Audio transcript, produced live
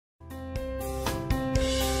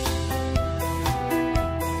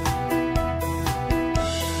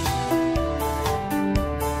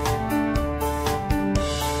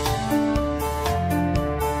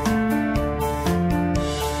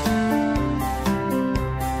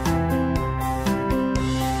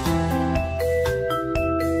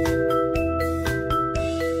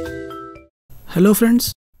Hello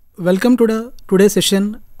friends, welcome to today's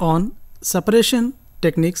session on separation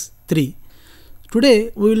techniques 3.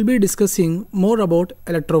 Today we will be discussing more about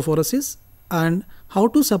electrophoresis and how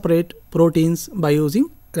to separate proteins by using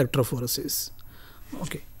electrophoresis.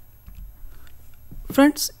 Okay.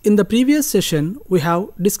 Friends, in the previous session we have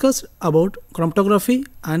discussed about chromatography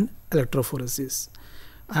and electrophoresis.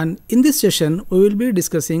 And in this session we will be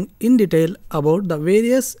discussing in detail about the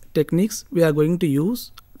various techniques we are going to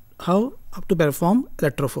use how to perform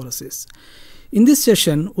electrophoresis. In this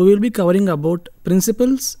session we will be covering about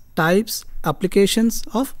principles, types, applications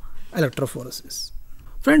of electrophoresis.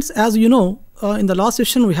 Friends, as you know, in the last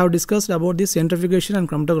session we have discussed about this centrifugation and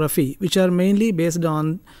chromatography, which are mainly based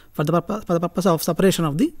on for the purpose of separation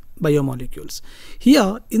of the biomolecules.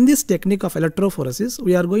 Here in this technique of electrophoresis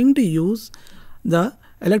we are going to use the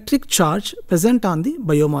electric charge present on the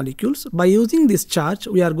biomolecules. By using this charge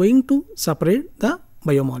we are going to separate the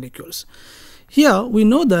biomolecules. Here we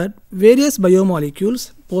know that various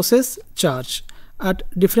biomolecules possess charge at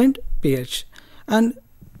different pH, and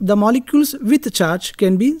the molecules with charge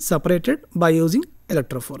can be separated by using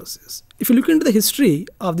electrophoresis. If you look into the history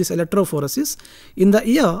of this electrophoresis, in the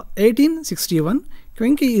year 1861,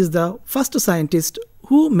 Quincke is the first scientist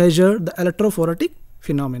who measured the electrophoretic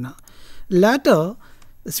phenomena. Later,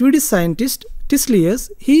 the Swedish scientist Tiselius,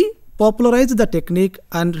 he popularized the technique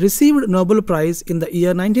and received Nobel Prize in the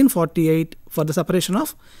year 1948 for the separation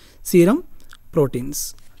of serum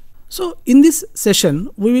proteins. So in this session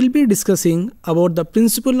we will be discussing about the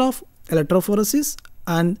principle of electrophoresis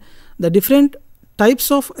and the different types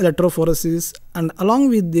of electrophoresis, and along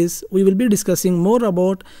with this we will be discussing more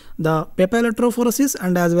about the paper electrophoresis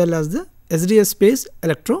and as well as the SDS based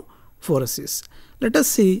electrophoresis. Let us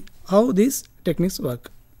see how these techniques work.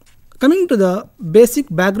 Coming to the basic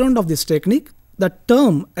background of this technique, the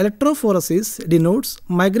term electrophoresis denotes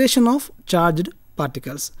migration of charged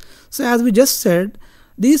particles. So as we just said,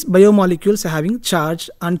 these biomolecules are having charge,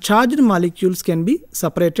 and charged molecules can be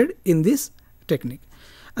separated in this technique.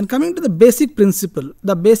 And coming to the basic principle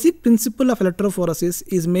of electrophoresis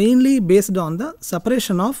is mainly based on the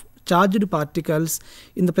separation of charged particles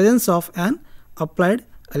in the presence of an applied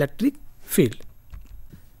electric field.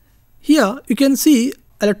 Here you can see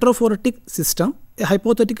electrophoretic system, a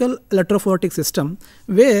hypothetical electrophoretic system,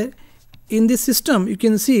 where in this system you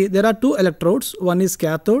can see there are two electrodes, one is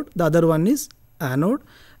cathode, the other one is anode,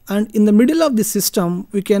 and in the middle of this system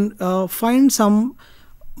we can find some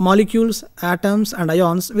molecules, atoms and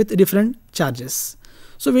ions with different charges.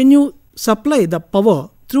 So when you supply the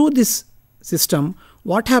power through this system,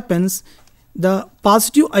 what happens? The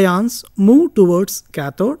positive ions move towards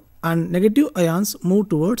cathode and negative ions move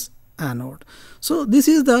towards anode. So this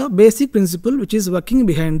is the basic principle which is working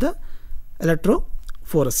behind the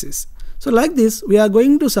electrophoresis. So like this we are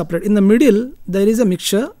going to separate. In the middle there is a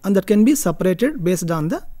mixture and that can be separated based on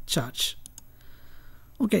the charge.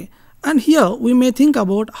 Okay, and here we may think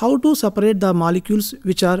about how to separate the molecules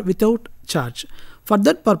which are without charge. For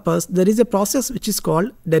that purpose there is a process which is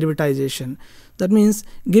called derivatization. That means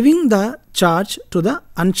giving the charge to the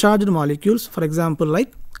uncharged molecules. For example,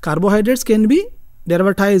 like carbohydrates can be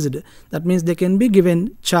derivatized, that means they can be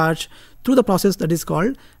given charge through the process that is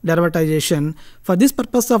called derivatization. For this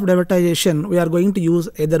purpose of derivatization we are going to use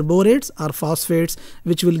either borates or phosphates,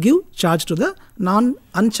 which will give charge to the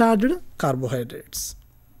uncharged carbohydrates.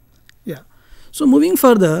 Yeah. So moving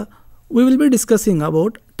further, we will be discussing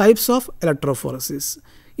about types of electrophoresis.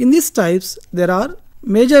 In these types there are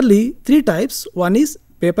majorly three types. One is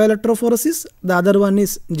paper electrophoresis, the other one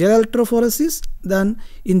is gel electrophoresis. Then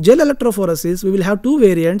in gel electrophoresis we will have two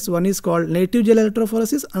variants. One is called native gel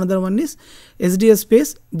electrophoresis, another one is SDS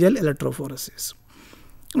based gel electrophoresis.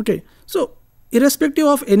 Okay, so irrespective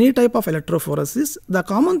of any type of electrophoresis, the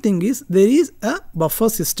common thing is there is a buffer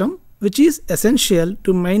system which is essential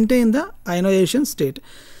to maintain the ionization state.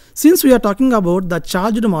 Since we are talking about the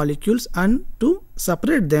charged molecules and to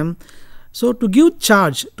separate them, so to give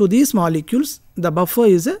charge to these molecules, the buffer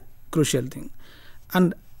is a crucial thing.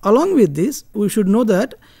 And along with this, we should know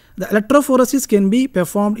that the electrophoresis can be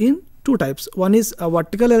performed in two types. One is a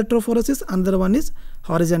vertical electrophoresis, another one is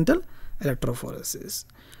horizontal electrophoresis.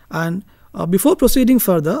 And before proceeding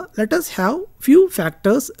further, let us have few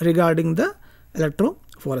factors regarding the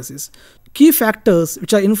electrophoresis. Key factors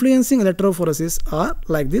which are influencing electrophoresis are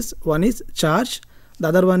like this. One is charge, the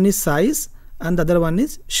other one is size, and the other one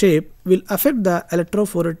is shape, will affect the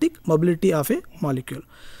electrophoretic mobility of a molecule.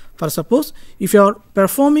 For suppose if you are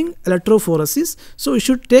performing electrophoresis, so you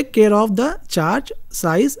should take care of the charge,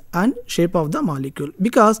 size and shape of the molecule,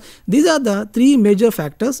 because these are the three major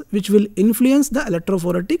factors which will influence the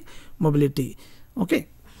electrophoretic mobility. Okay,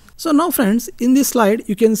 So now friends, in this slide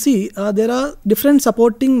you can see there are different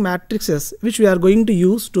supporting matrices which we are going to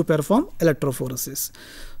use to perform electrophoresis.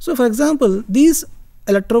 So for example, these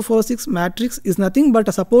electrophoresis matrix is nothing but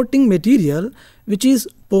a supporting material which is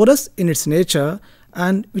porous in its nature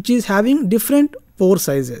and which is having different pore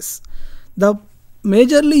sizes. The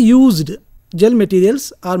majorly used gel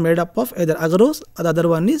materials are made up of either agarose or the other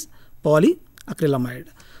one is polyacrylamide.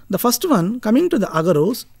 The first one, coming to the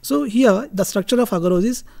agarose, so here the structure of agarose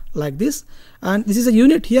is like this, and this is a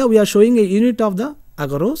unit. Here we are showing a unit of the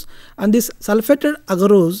agarose, and this sulfated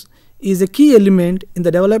agarose is a key element in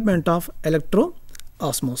the development of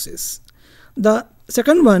electroosmosis. The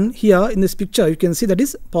second one here in this picture you can see that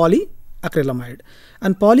is polyacrylamide,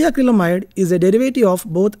 and polyacrylamide is a derivative of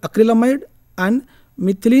both acrylamide and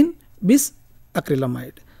methylene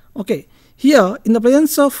bisacrylamide. Okay. Here, in the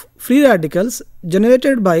presence of free radicals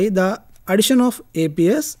generated by the addition of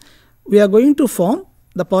APS, we are going to form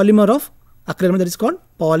the polymer of acrylamide, that is called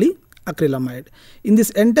polyacrylamide. In this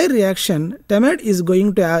entire reaction, TMAD is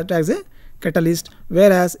going to act as a catalyst,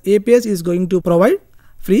 whereas APS is going to provide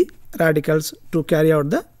free radicals to carry out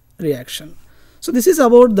the reaction. So this is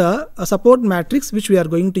about the support matrix which we are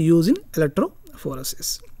going to use in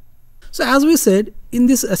electrophoresis. So as we said, in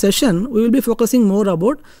this session we will be focusing more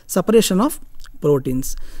about separation of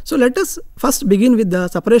proteins. So let us first begin with the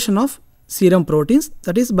separation of serum proteins,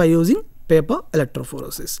 that is by using paper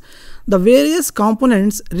electrophoresis. The various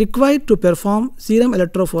components required to perform serum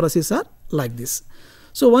electrophoresis are like this.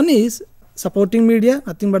 So one is supporting media,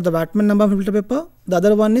 nothing but the Wattman number filter paper. The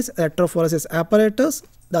other one is electrophoresis apparatus.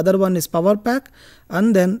 The other one is power pack,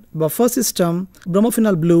 and then buffer system,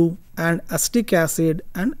 bromophenol blue, and acetic acid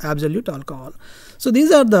and absolute alcohol. So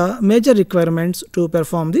these are the major requirements to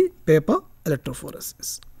perform the paper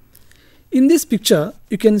electrophoresis. In this picture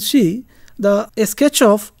you can see a sketch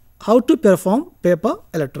of how to perform paper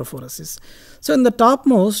electrophoresis. So in the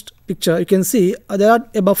topmost picture you can see there are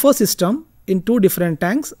a buffer system in two different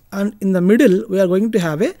tanks, and in the middle we are going to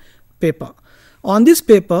have a paper. On this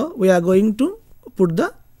paper we are going to put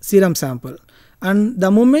the serum sample, and the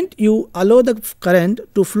moment you allow the current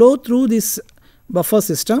to flow through this buffer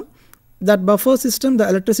system, that buffer system, the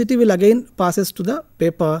electricity will again passes to the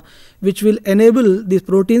paper, which will enable these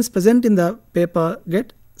proteins present in the paper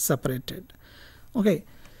get separated. Okay,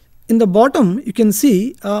 in the bottom you can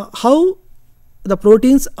see how the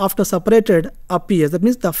proteins after separated appears, that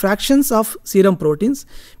means the fractions of serum proteins.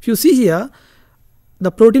 If you see here,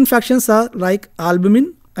 the protein fractions are like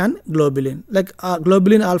albumin and globulin, like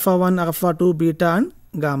globulin alpha 1, alpha 2, beta and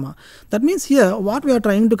gamma. That means here what we are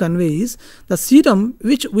trying to convey is the serum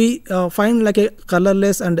which we find like a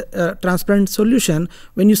colorless and transparent solution.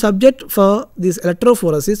 When you subject for this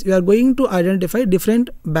electrophoresis, you are going to identify different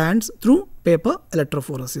bands through paper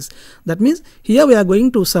electrophoresis. That means here we are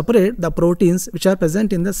going to separate the proteins which are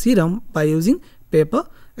present in the serum by using paper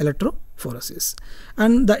electrophoresis.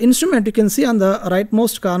 And the instrument you can see on the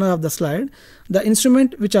rightmost corner of the slide, the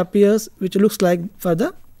instrument which appears, which looks like for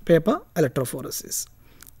the paper electrophoresis.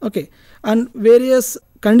 Okay, and various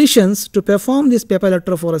conditions to perform this paper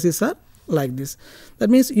electrophoresis are like this. That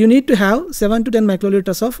means you need to have 7 to 10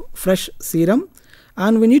 microliters of fresh serum,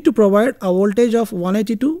 and we need to provide a voltage of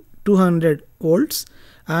 180 to 200 volts,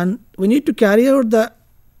 and we need to carry out the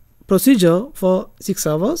procedure for 6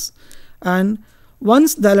 hours. And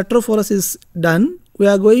once the electrophoresis is done, we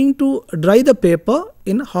are going to dry the paper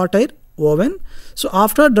in hot air oven. So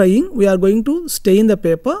after drying, we are going to stain the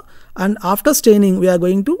paper, and after staining, we are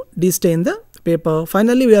going to destain the paper.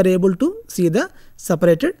 Finally, we are able to see the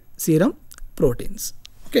separated serum proteins.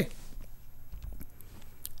 Okay.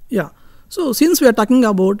 Yeah. So since we are talking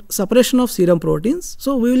about separation of serum proteins,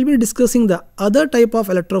 so we will be discussing the other type of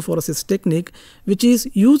electrophoresis technique which is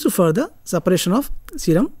used for the separation of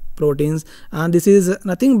serum proteins, and this is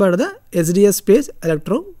nothing but the SDS phase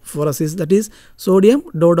electrophoresis, that is sodium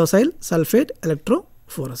dodecyl sulfate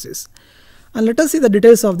electrophoresis. And let us see the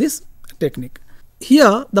details of this technique.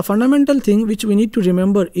 Here the fundamental thing which we need to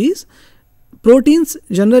remember is proteins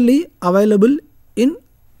generally available in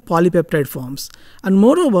polypeptide forms, and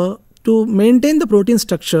moreover, to maintain the protein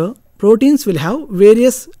structure, proteins will have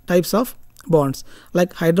various types of bonds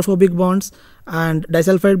like hydrophobic bonds and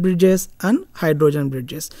disulfide bridges and hydrogen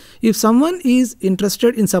bridges. If someone is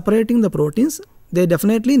interested in separating the proteins, they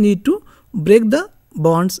definitely need to break the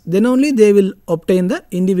bonds, then only they will obtain the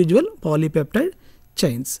individual polypeptide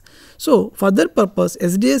chains. So for that purpose,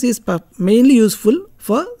 SDS is mainly useful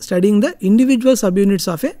for studying the individual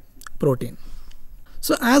subunits of a protein.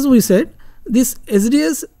 So as we said, this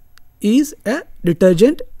SDS is a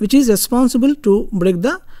detergent which is responsible to break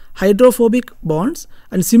the hydrophobic bonds,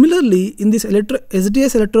 and similarly in this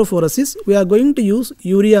SDS electrophoresis we are going to use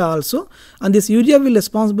urea also, and this urea will be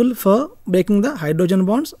responsible for breaking the hydrogen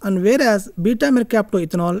bonds, and whereas beta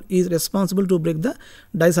mercaptoethanol is responsible to break the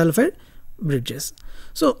disulfide bridges.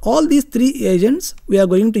 So all these three agents we are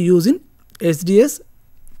going to use in SDS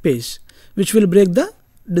page, which will break the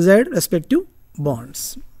desired respective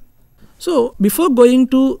bonds. So before going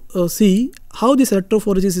to see how this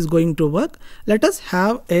electrophoresis is going to work, let us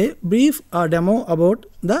have a brief demo about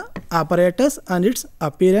the apparatus and its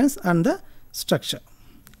appearance and the structure.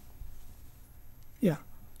 Yeah.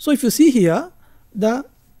 So if you see here, the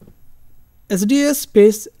SDS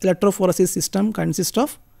based electrophoresis system consists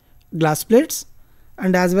of glass plates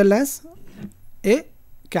and as well as a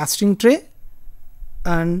casting tray,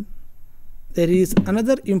 and there is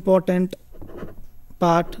another important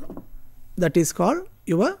part that is called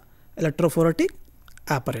your electrophoretic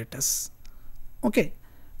apparatus. Okay,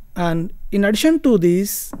 and in addition to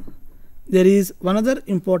this, there is one other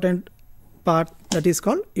important part that is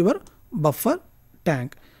called your buffer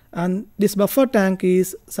tank, and this buffer tank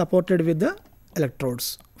is supported with the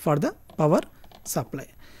electrodes for the power supply.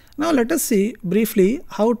 Now let us see briefly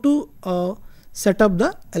how to set up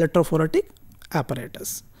the electrophoretic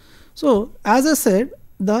apparatus. So as I said,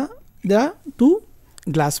 there are two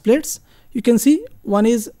glass plates. You can see one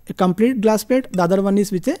is a complete glass plate, the other one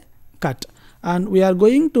is with a cut, and we are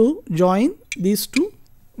going to join these two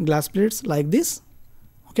glass plates like this.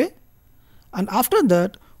 Okay, and after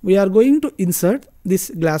that we are going to insert this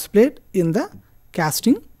glass plate in the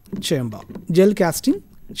casting chamber, gel casting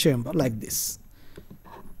chamber like this,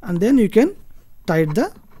 and then you can tighten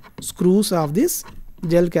the screws of this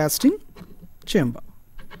gel casting chamber.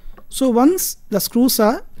 So once the screws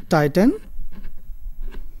are tightened,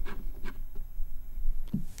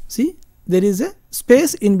 see, there is a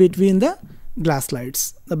space in between the glass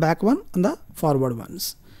slides, the back one and the forward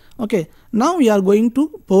ones. Okay, now we are going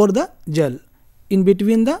to pour the gel in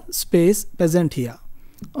between the space present here.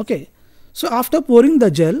 Okay, so after pouring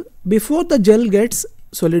the gel, before the gel gets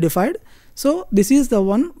solidified, so this is the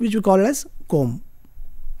one which we call as comb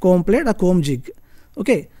plate, a comb jig.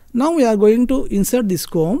 Okay, now we are going to insert this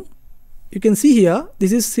comb. You can see here,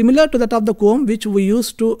 this is similar to that of the comb which we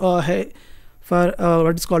used to for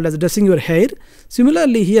what is called as dressing your hair.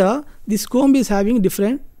 Similarly here, this comb is having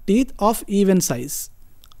different teeth of even size.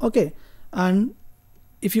 Okay, and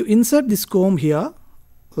if you insert this comb here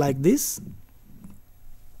like this,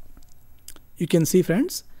 you can see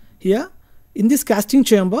friends, here in this casting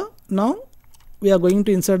chamber, now we are going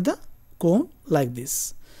to insert the comb like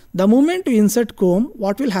this. The moment you insert comb,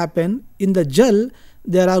 what will happen in the gel,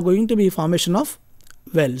 there are going to be formation of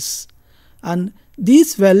wells, and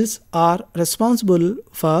these wells are responsible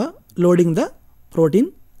for loading the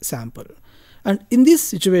protein sample, and in this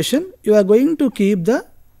situation you are going to keep the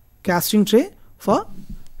casting tray for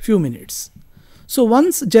few minutes. So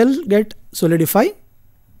once gel get solidify,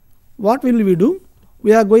 what will we do?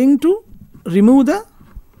 We are going to remove the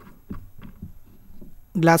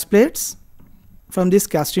glass plates from this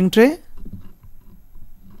casting tray,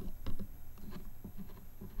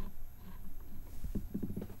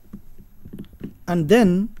 and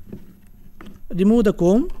then remove the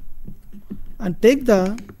comb and take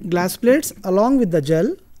the glass plates along with the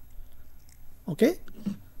gel. Okay,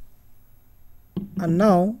 and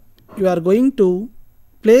now you are going to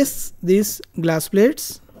place these glass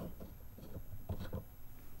plates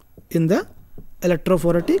in the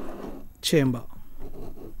electrophoretic chamber.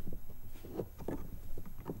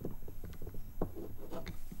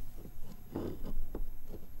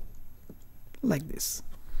 Like this.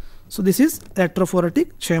 So this is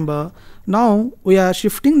electrophoretic chamber. Now we are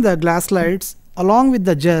shifting the glass slides along with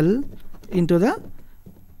the gel into the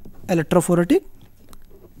electrophoretic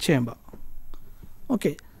chamber.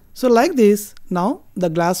 Okay, so like this, now the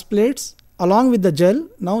glass plates along with the gel,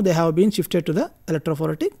 now they have been shifted to the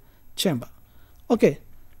electrophoretic chamber. Okay,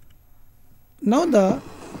 now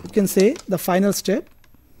you can say the final step.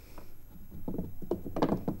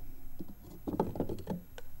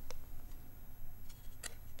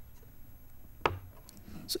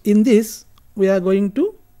 So in this we are going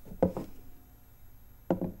to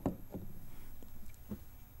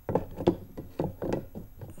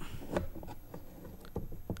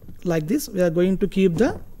like this, we are going to keep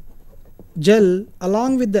the gel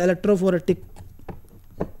along with the electrophoretic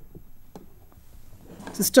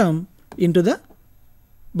system into the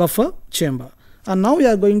buffer chamber, and now we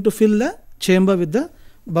are going to fill the chamber with the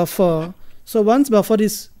buffer. So once buffer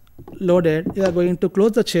is loaded, we are going to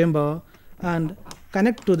close the chamber and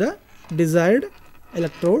connect to the desired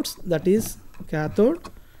electrodes, that is cathode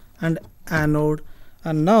and anode,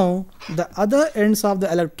 and now the other ends of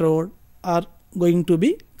the electrode are going to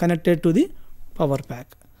be connected to the power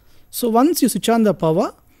pack. So once you switch on the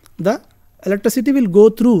power, the electricity will go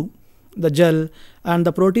through the gel and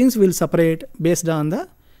the proteins will separate based on the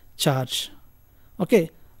charge. Okay,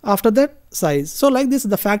 after that, size. So like this,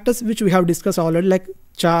 the factors which we have discussed already, like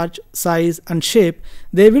charge, size and shape,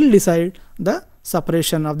 they will decide the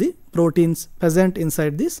separation of the proteins present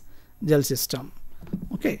inside this gel system.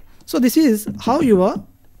 Okay, so this is how your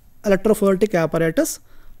electrophoretic apparatus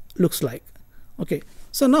looks like. Okay,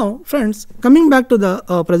 so now friends, coming back to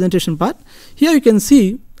the presentation part, here you can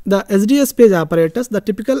see the SDS page apparatus. The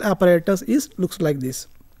typical apparatus looks like this.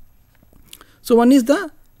 So one is the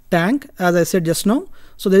tank, as I said just now.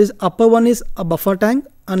 So there is upper one is a buffer tank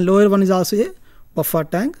and lower one is also a buffer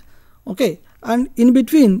tank. Okay, and in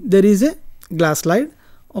between there is a glass slide.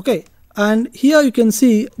 Okay, and here you can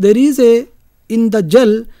see there is in the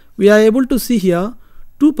gel we are able to see here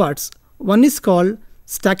two parts. One is called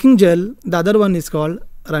stacking gel, the other one is called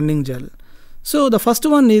running gel. So the first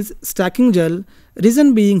one is stacking gel.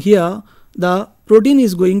 Reason being, here the protein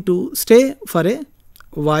is going to stay for a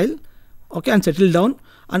while, okay, and settle down,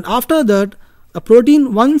 and after that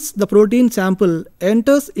once the protein sample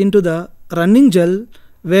enters into the running gel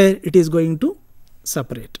where it is going to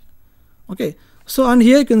separate. Okay, so and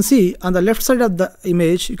here you can see on the left side of the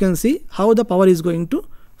image, you can see how the power is going to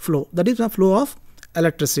flow. That is the flow of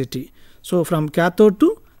electricity. So from cathode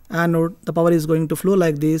to anode, the power is going to flow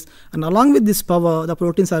like this, and along with this power the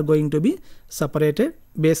proteins are going to be separated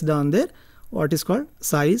based on their what is called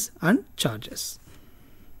size and charges.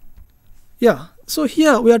 Yeah, so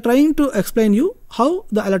here we are trying to explain you how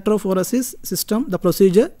the electrophoresis system, the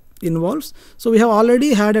procedure involves. So we have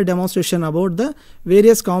already had a demonstration about the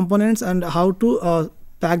various components and how to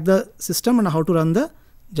pack the system and how to run the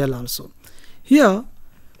gel also. Here,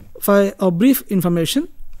 for a brief information,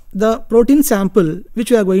 the protein sample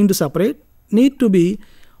which we are going to separate need to be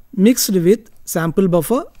mixed with sample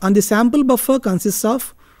buffer, and the sample buffer consists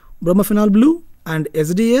of bromophenol blue and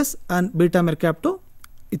SDS and beta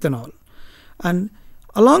mercaptoethanol. And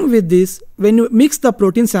along with this, when you mix the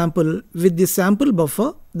protein sample with the sample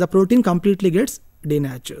buffer, the protein completely gets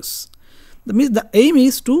denatures. That means the aim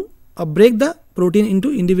is to break the protein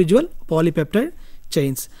into individual polypeptide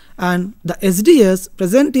chains, and the SDS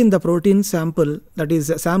present in the protein sample, that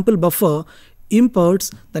is sample buffer,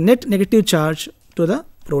 imparts the net negative charge to the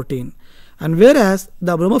protein, and whereas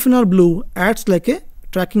the bromophenol blue acts like a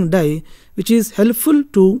tracking dye which is helpful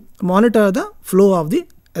to monitor the flow of the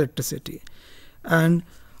electricity. And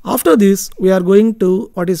after this we are going to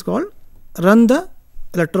what is called run the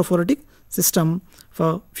electrophoretic system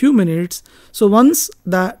for few minutes. So once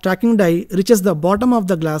the tracking dye reaches the bottom of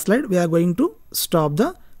the glass slide, we are going to stop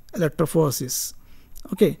the electrophoresis.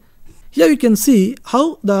 Okay, here you can see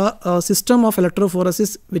how the system of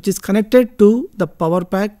electrophoresis which is connected to the power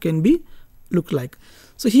pack can be look like.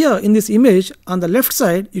 So here in this image on the left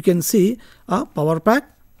side you can see a power pack,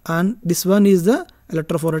 and this one is the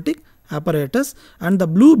electrophoretic apparatus, and the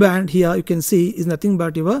blue band here you can see is nothing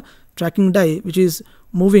but your tracking dye which is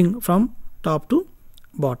moving from top to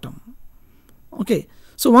bottom. Okay,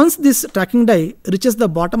 so once this tracking dye reaches the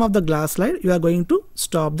bottom of the glass slide, you are going to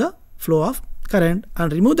stop the flow of current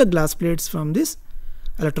and remove the glass plates from this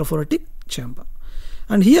electrophoretic chamber.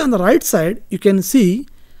 And here on the right side you can see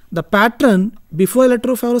the pattern before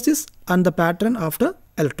electrophoresis and the pattern after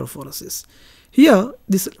electrophoresis. Here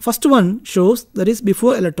this first one shows that is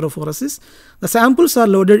before electrophoresis. The samples are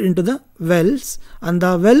loaded into the wells, and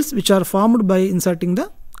the wells which are formed by inserting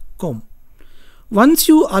the comb. Once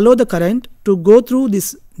you allow the current to go through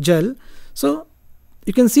this gel, so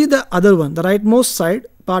you can see the other one, the rightmost side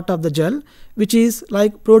part of the gel, which is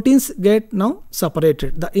like proteins get now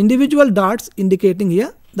separated. The individual dots indicating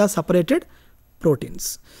here the separated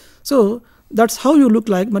proteins. So that's how you look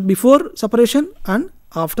like, but before separation and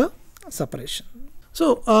after separation.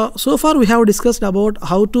 So so far we have discussed about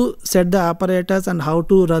how to set the apparatus and how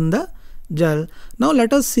to run the gel. Now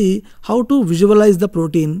let us see how to visualize the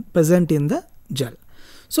protein present in the gel.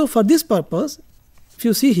 So for this purpose, if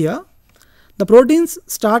you see here, the proteins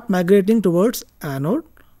start migrating towards anode,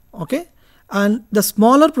 okay, and the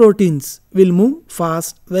smaller proteins will move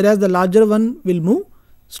fast, whereas the larger one will move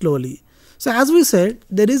slowly. So as we said,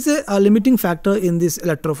 there is a limiting factor in this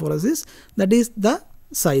electrophoresis, that is the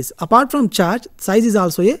size. Apart from charge, size is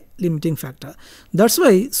also a limiting factor. That's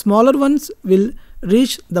why smaller ones will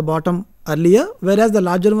reach the bottom earlier, whereas the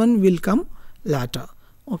larger one will come later.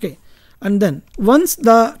 Okay, and then once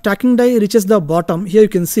the tracking dye reaches the bottom, here you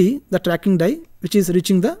can see the tracking dye which is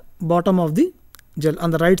reaching the bottom of the gel.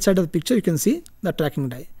 On the right side of the picture you can see the tracking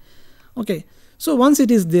dye. Okay, So once it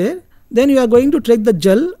is there, then you are going to take the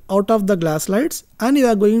gel out of the glass slides and you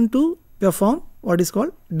are going to perform what is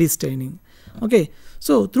called destaining. Okay,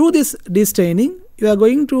 so through this destaining, you are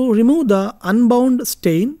going to remove the unbound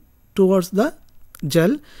stain towards the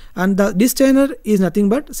gel, and the destainer is nothing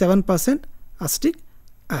but 7% acetic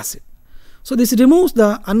acid. So this removes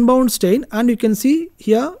the unbound stain, and you can see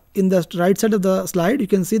here in the right side of the slide, you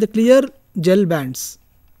can see the clear gel bands.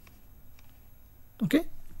 Okay.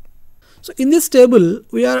 So in this table,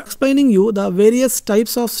 we are explaining you the various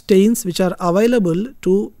types of stains which are available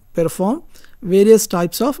to perform various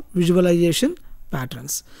types of visualization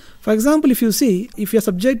patterns. For example, if you see, if you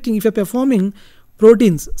are performing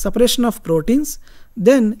proteins, separation of proteins,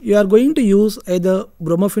 then you are going to use either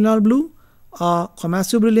bromophenol blue or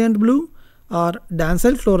commercial brilliant blue or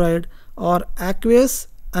dancyl chloride or aqueous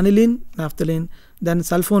aniline naphthalene, then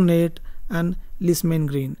sulfonate and lismane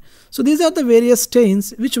green. So these are the various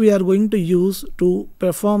stains which we are going to use to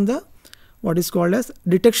perform the what is called as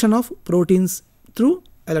detection of proteins through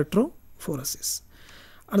electrophoresis.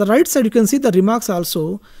 On the right side, you can see the remarks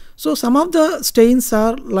also. So some of the stains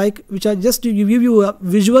are like which are just to give you a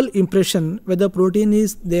visual impression whether protein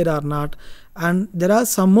is there or not, and there are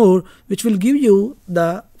some more which will give you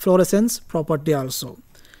the fluorescence property also.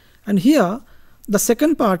 And here the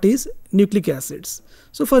second part is nucleic acids.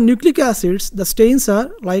 So for nucleic acids, the stains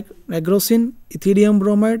are like nigrosin, ethidium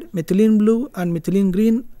bromide, methylene blue and methylene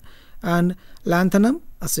green and lanthanum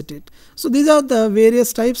acetate. So these are the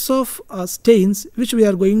various types of stains which we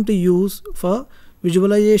are going to use for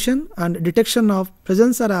visualization and detection of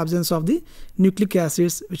presence or absence of the nucleic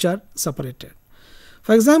acids which are separated.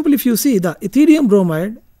 For example, if you see the ethidium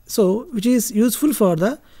bromide, so which is useful for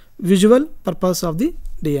the visual purpose of the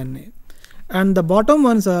DNA, and the bottom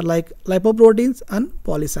ones are like lipoproteins and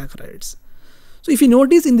polysaccharides. So if you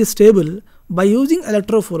notice in this table, by using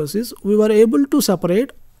electrophoresis, we were able to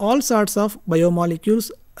separate all sorts of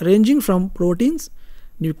biomolecules ranging from proteins,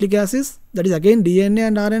 nucleic acids, that is again DNA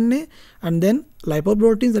and RNA, and then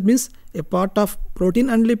lipoproteins, that means a part of protein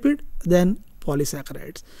and lipid, then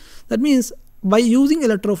polysaccharides. That means by using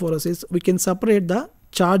electrophoresis, we can separate the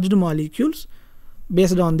charged molecules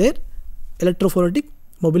based on their electrophoretic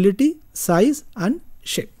mobility, size and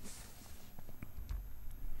shape.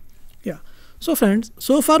 Yeah. So friends,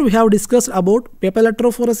 so far we have discussed about paper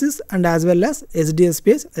electrophoresis and as well as SDS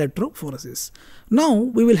based electrophoresis. Now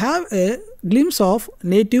we will have a glimpse of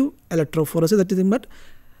native electrophoresis, that is but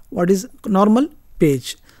what is normal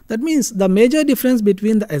page. That means the major difference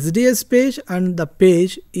between the SDS page and the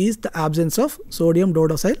page is the absence of sodium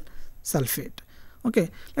dodecyl sulfate.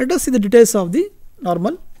 Okay, let us see the details of the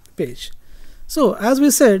normal page. So as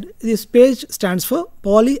we said, this page stands for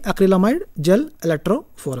polyacrylamide gel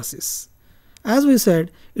electrophoresis. As we said,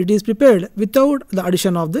 it is prepared without the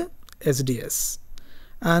addition of the SDS.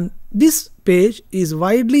 And this page is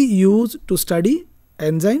widely used to study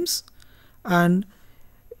enzymes, and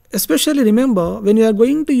especially remember, when you are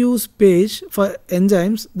going to use page for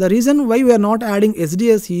enzymes, the reason why we are not adding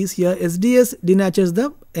SDS is here SDS denatures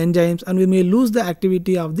the enzymes and we may lose the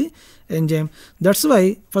activity of the enzyme. That's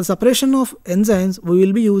why for separation of enzymes, we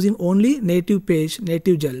will be using only native page,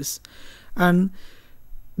 native gels. And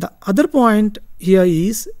the other point here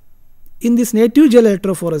is, in this native gel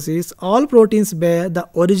electrophoresis, all proteins bear the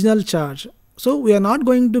original charge. So we are not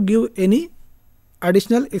going to give any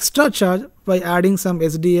additional extra charge by adding some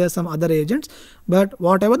SDS, some other agents, but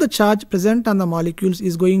whatever the charge present on the molecules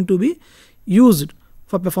is going to be used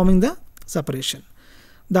for performing the separation.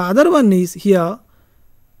 The other one is here,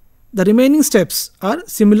 the remaining steps are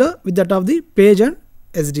similar with that of the page and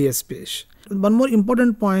SDS page. One more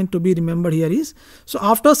important point to be remembered here is, so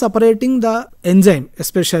after separating the enzyme,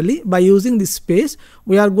 especially by using this page,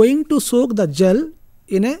 we are going to soak the gel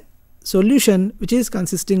in a solution which is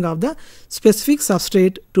consisting of the specific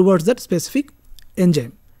substrate towards that specific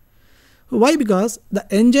enzyme. Why? Because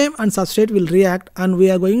the enzyme and substrate will react and we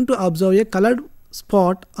are going to observe a colored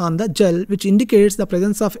spot on the gel which indicates the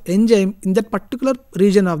presence of enzyme in that particular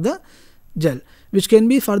region of the gel, which can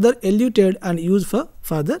be further eluted and used for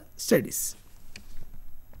further studies.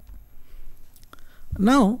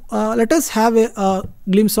 Now let us have a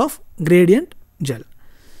glimpse of gradient gel.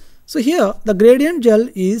 So here the gradient gel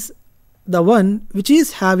is the one which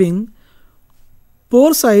is having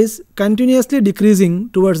pore size continuously decreasing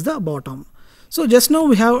towards the bottom. So just now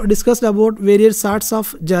we have discussed about various sorts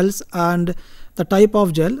of gels and the type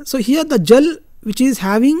of gel. So here the gel which is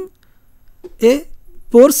having a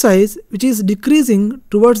pore size which is decreasing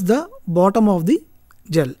towards the bottom of the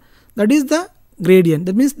gel, that is the gradient.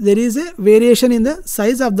 That means there is a variation in the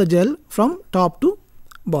size of the gel from top to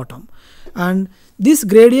bottom, and this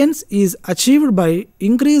gradient is achieved by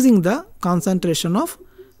increasing the concentration of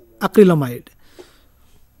acrylamide.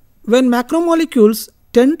 When macromolecules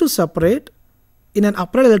tend to separate in an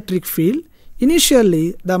upright electric field,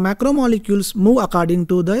 initially the macromolecules move according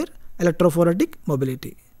to their electrophoretic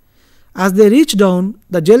mobility. As they reach down,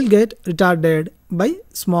 the gel gets retarded by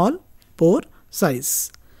small pore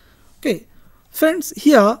size. Okay, friends,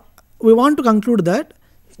 here we want to conclude that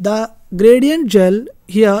the gradient gel,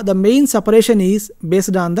 here the main separation is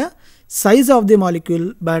based on the size of the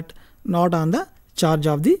molecule but not on the charge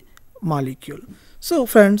of the molecule. So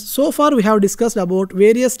friends, so far we have discussed about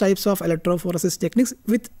various types of electrophoresis techniques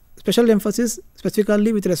with special emphasis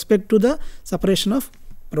specifically with respect to the separation of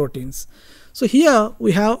proteins. So here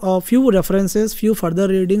we have a few references, few further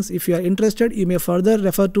readings. If you are interested, you may further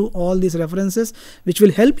refer to all these references, which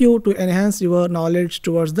will help you to enhance your knowledge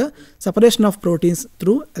towards the separation of proteins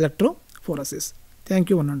through electrophoresis. Thank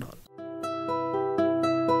you one and all.